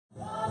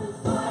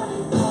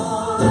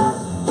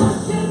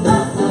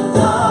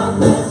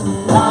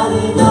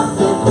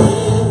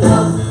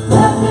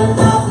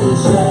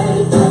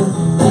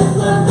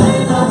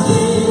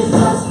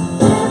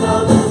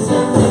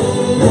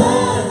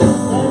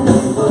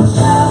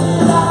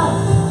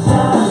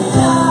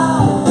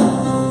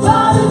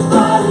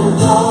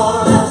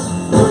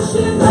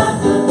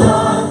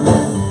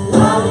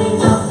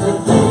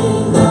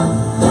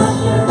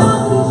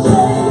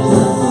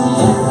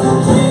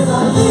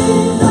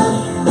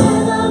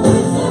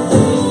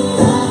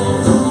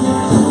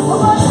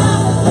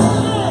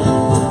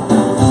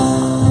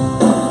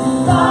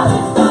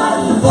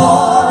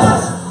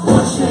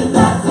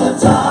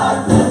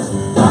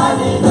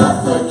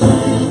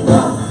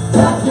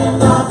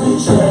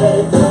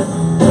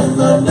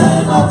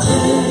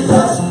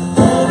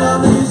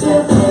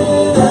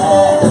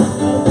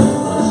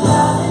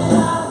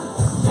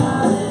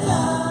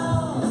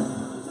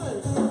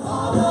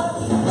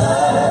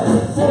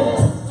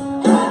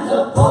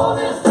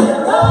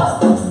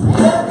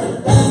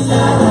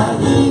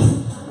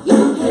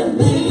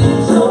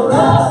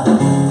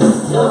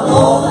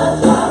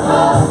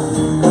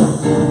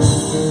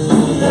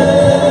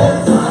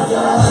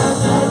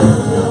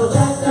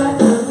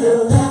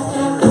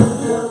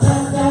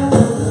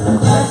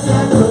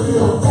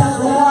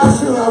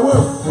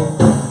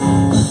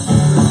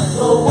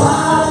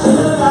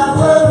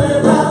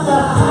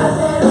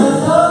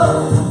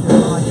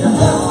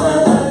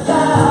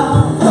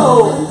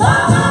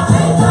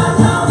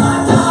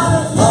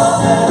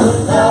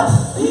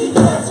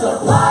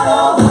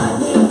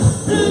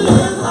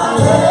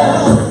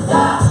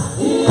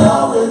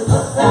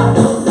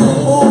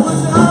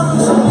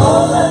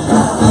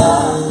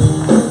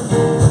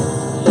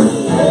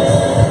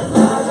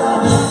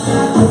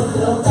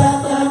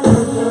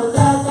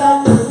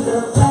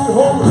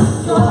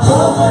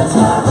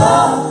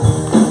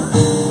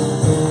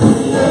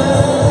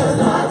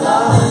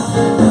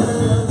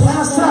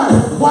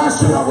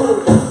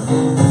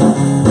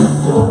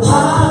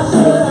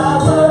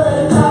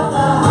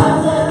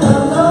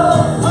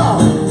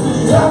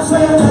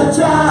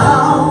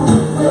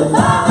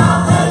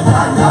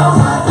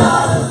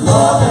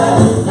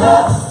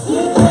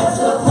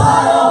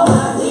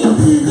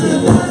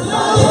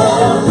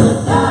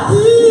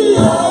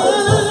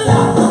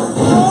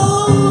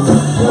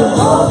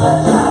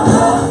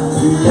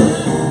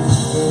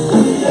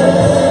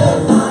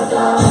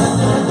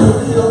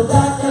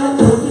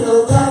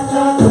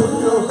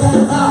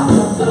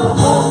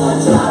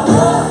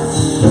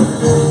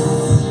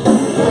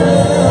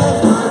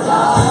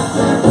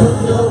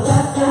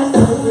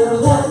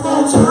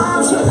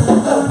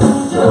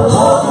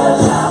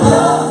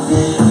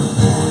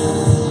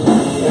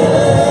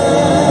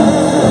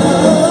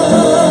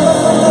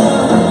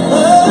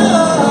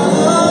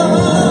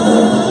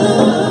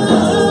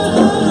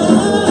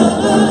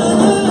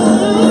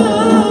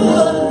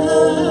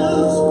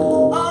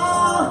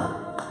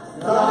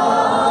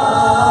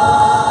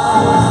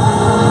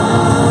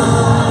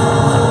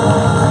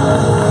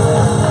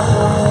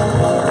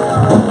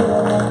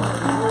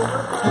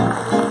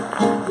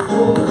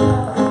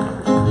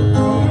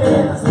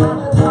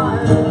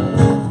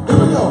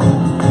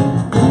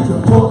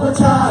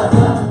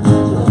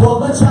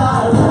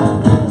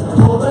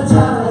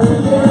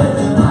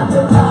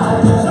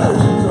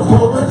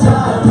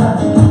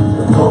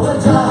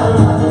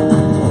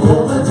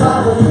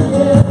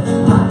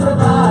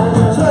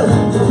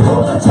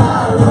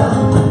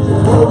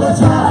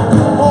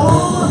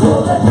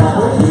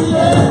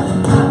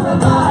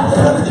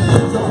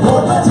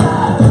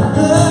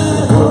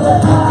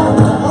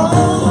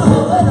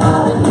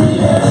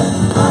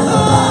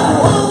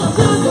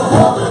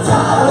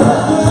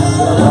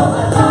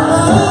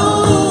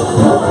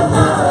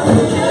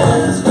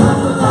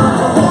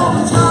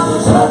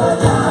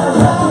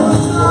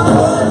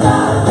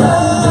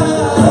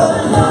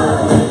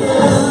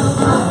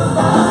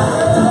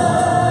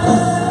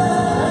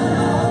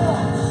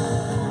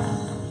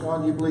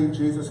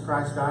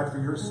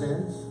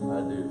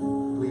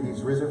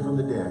He's risen from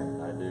the dead?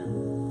 I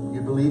do. You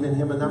believe in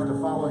Him enough to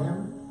follow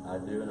Him? I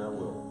do, and I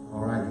will.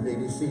 All right, you may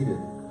be seated.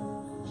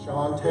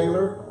 Sean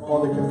Taylor,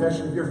 upon the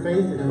confession of your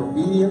faith and in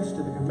obedience to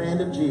the command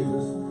of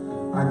Jesus,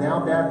 I now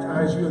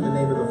baptize you in the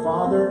name of the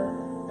Father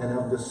and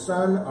of the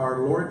Son, our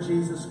Lord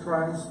Jesus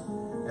Christ,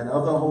 and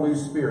of the Holy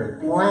Spirit,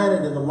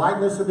 planted in the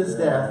likeness of His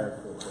death.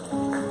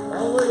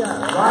 Hallelujah.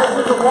 Rise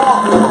in the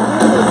walk.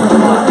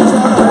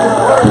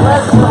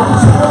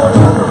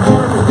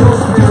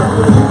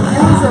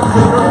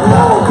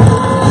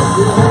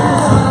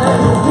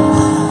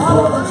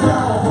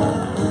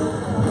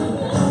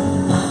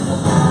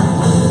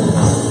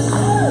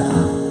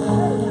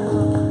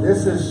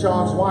 This is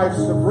Sean's wife,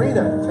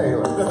 Sabrina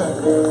Taylor.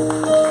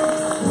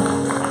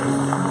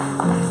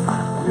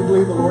 You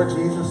believe the Lord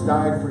Jesus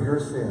died for your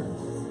sins.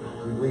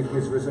 You believe He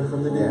is risen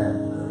from the dead.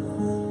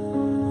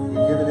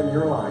 You've given Him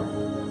your life.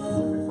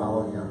 You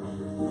follow Him.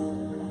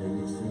 You may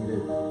be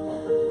seated.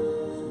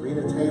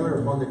 Sabrina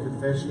Taylor, upon the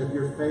confession of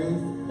your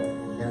faith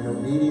and in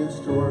obedience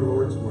to our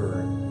Lord's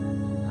word,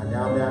 I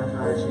now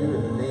baptize you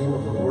in the name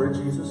of the Lord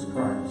Jesus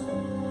Christ.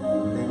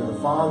 In the name of the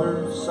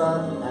Father,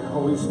 Son, and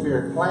Holy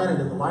Spirit, planted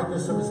in the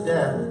likeness of His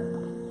death,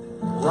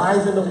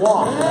 rise and to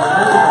walk.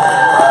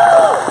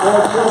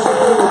 Lord, fill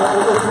Sabrina with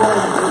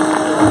overflowing grace.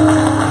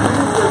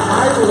 Use her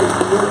mightily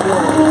for your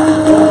glory.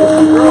 Lord, as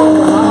she grows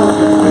in knowledge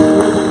of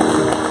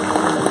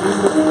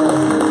Jesus' name.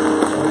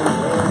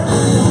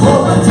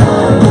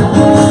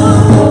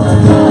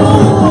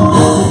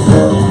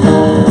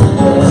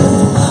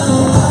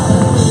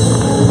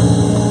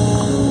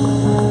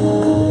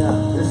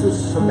 This is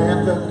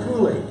Samantha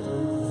Cooley.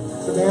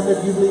 Samantha,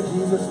 do you believe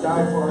Jesus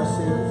died for our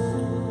sins?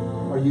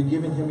 Are you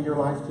giving Him your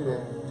life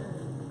today?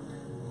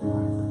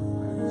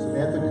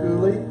 Samantha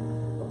Cooley,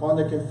 upon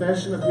the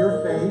confession of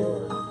your faith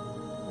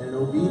and in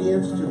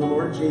obedience to the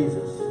Lord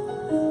Jesus,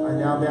 I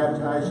now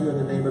baptize you in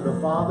the name of the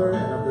Father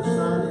and of the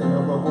Son and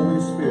of the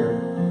Holy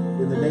Spirit.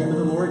 In the name of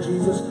the Lord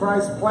Jesus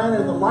Christ,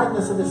 planted in the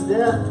likeness of His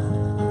death,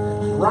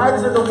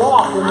 rise and to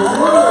walk in the newness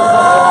of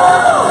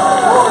life.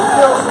 Lord,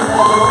 fill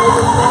Samantha with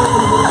overflowing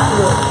of your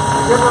Spirit.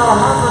 Give her a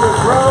hunger to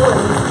grow and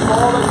receive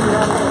all that you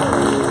have for her.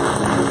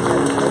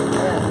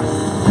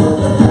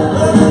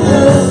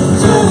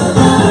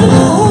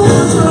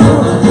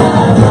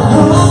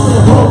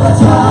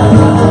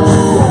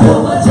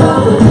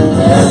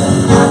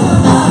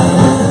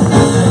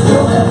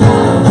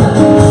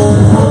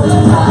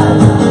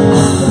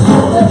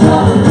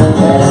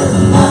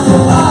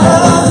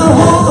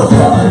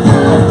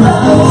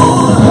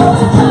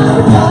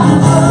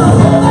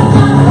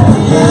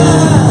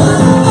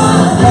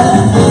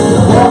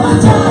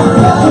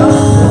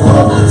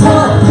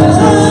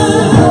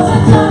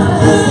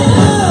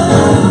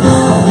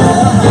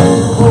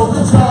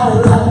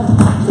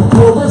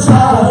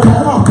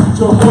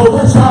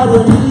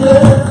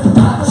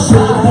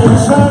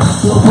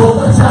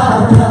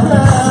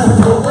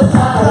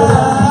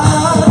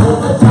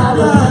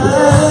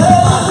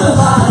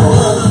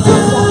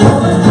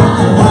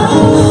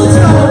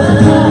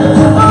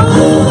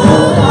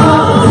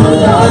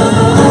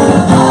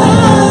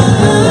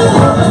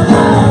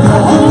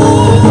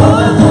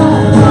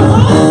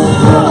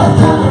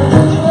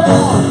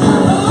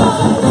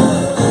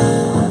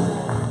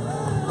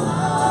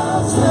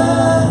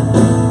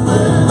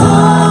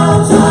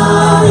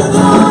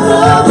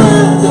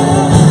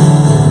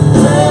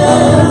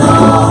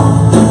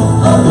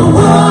 The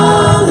world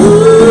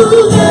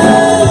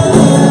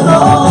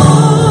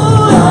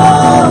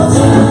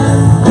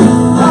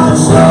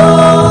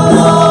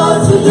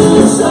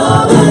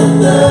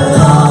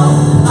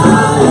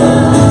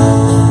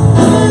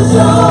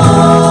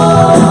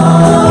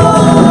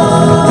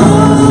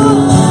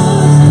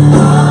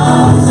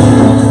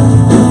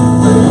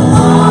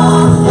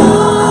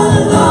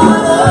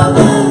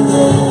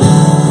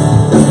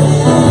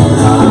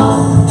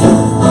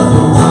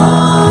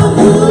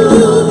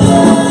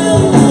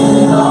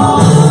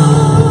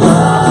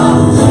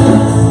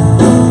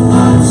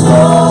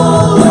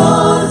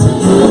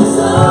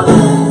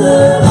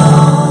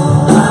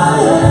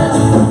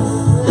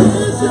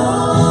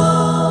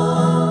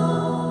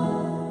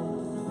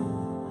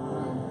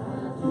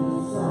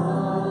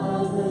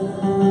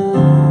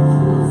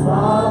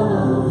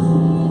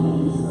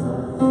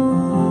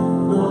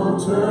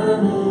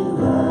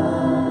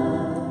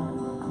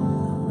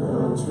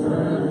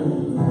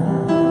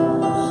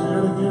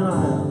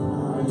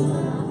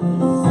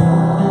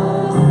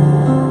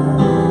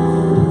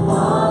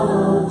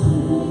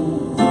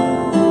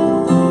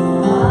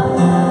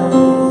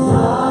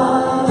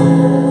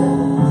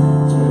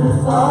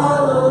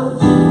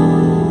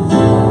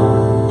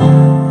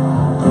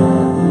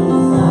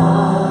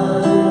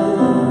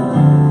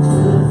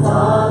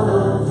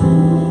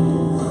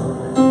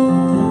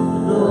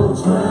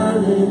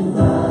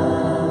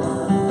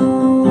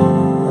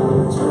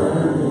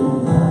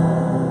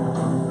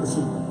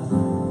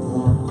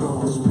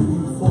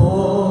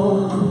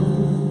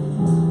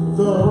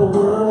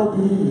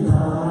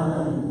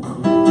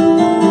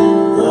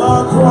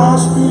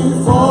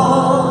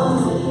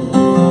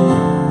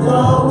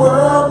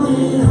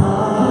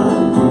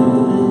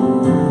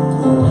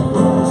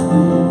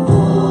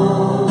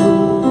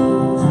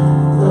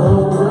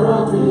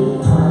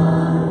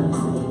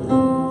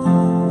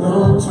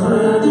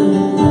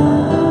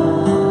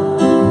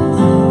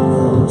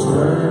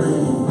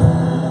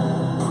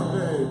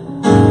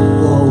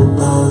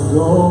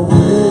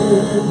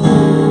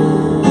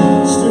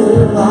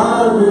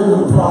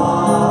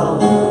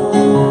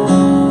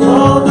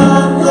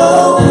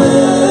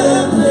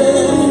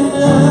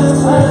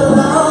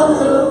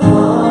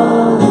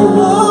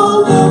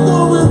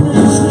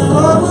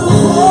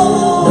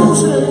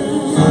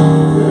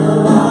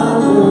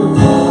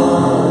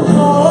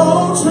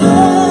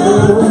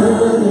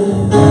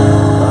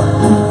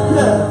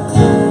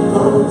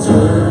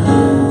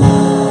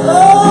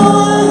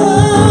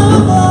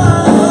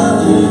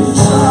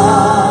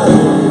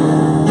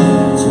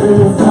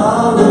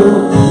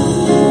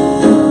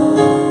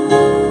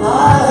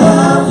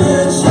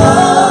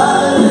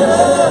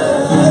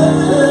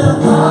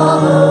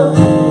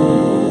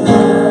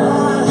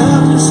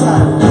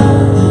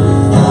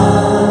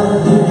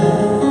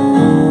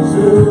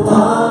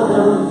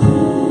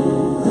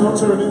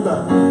turning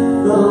back.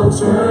 No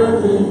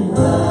turning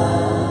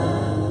back.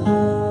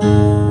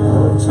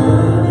 No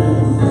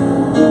turning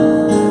back.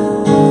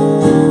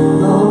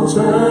 No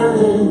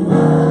turning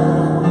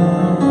back.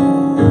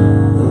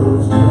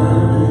 No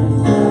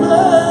turning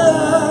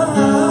back.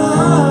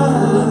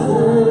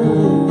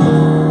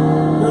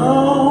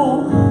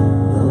 No,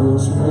 no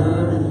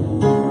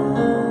turning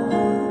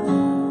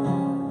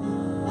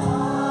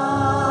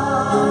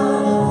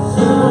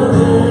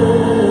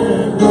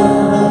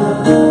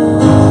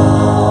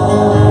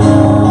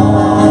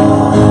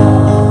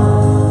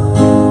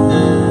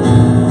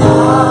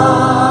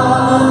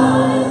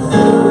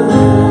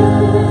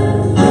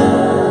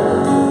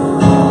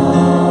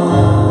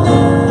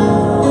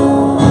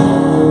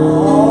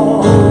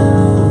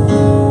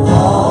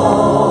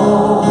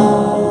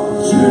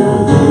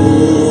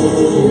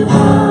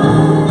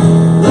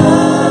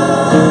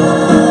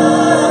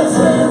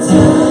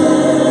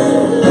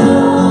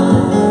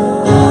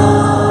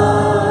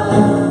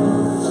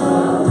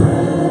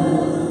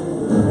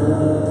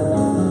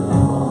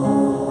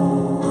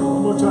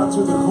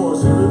to the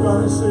chorus.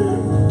 Everybody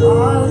sing.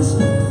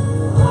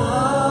 I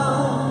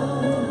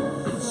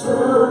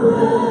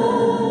surrender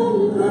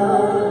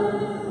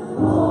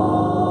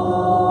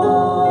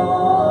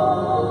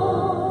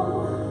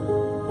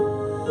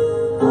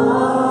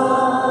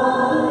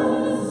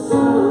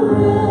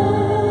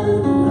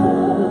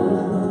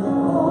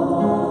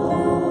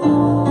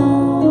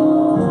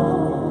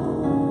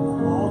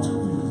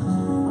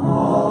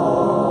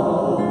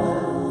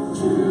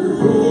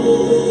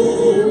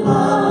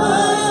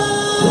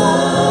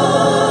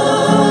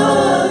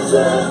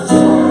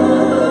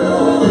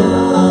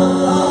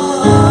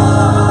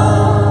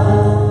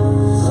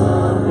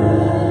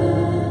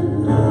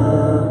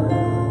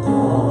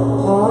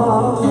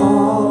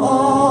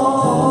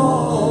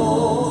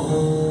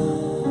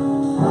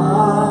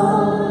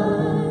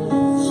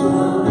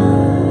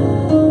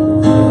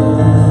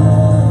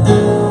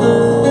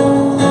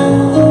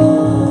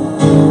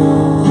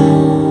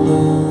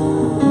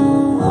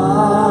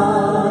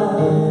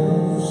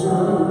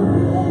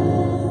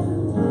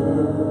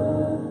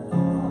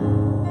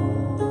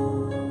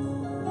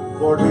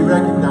Lord, we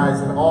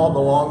recognize that all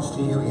belongs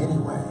to you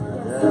anyway.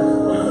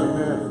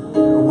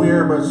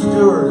 We're but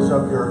stewards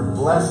of your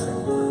blessing.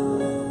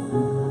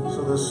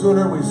 So the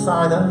sooner we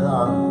sign up,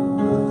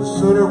 the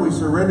sooner we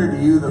surrender to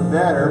you, the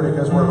better,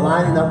 because we're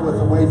lining up with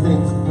the way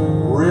things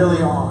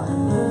really are.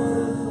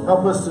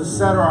 Help us to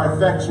set our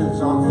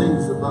affections on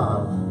things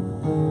above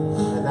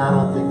and not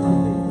on things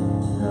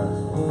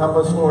beneath. Help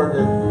us, Lord,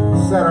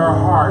 to set our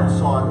hearts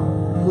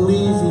on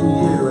pleasing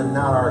you and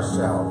not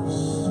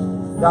ourselves.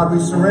 God, we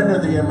surrender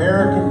the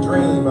American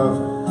dream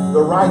of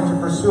the right to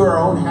pursue our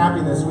own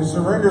happiness. We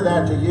surrender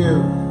that to you.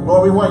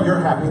 Lord, we want your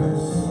happiness.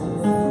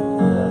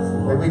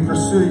 May we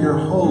pursue your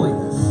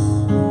holiness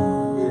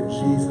in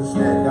Jesus'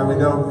 name. God, we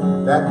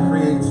know that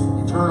creates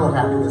eternal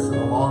happiness in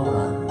the long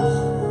run.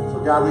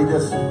 So God, we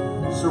just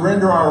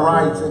surrender our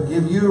rights and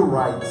give you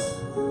rights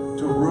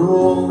to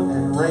rule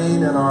and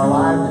reign in our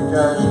life,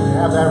 because we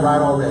have that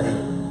right already.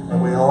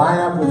 And we line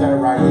up with that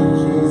right in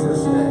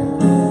Jesus'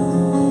 name.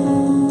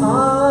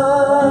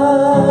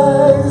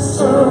 I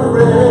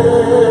surrender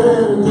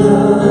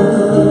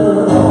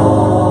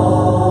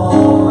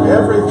all,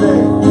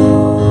 everything.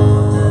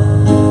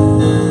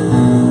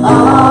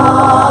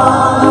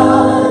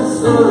 I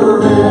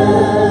surrender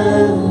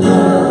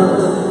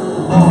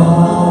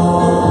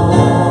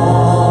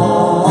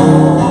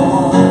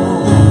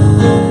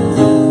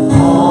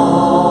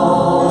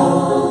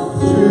all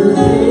to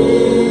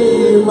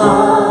thee, my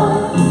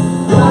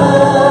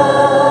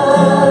blessed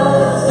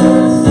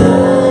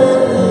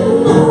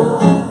Savior.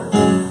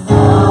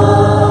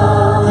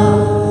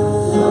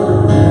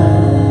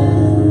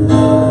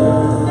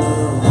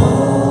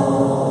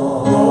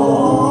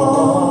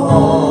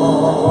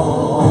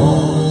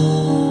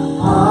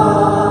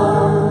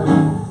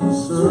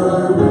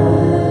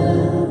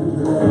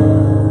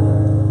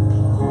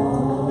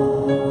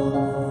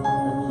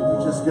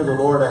 Give the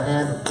Lord a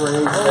hand of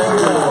praise. Thank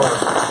you, Lord,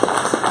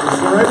 for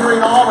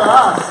surrendering all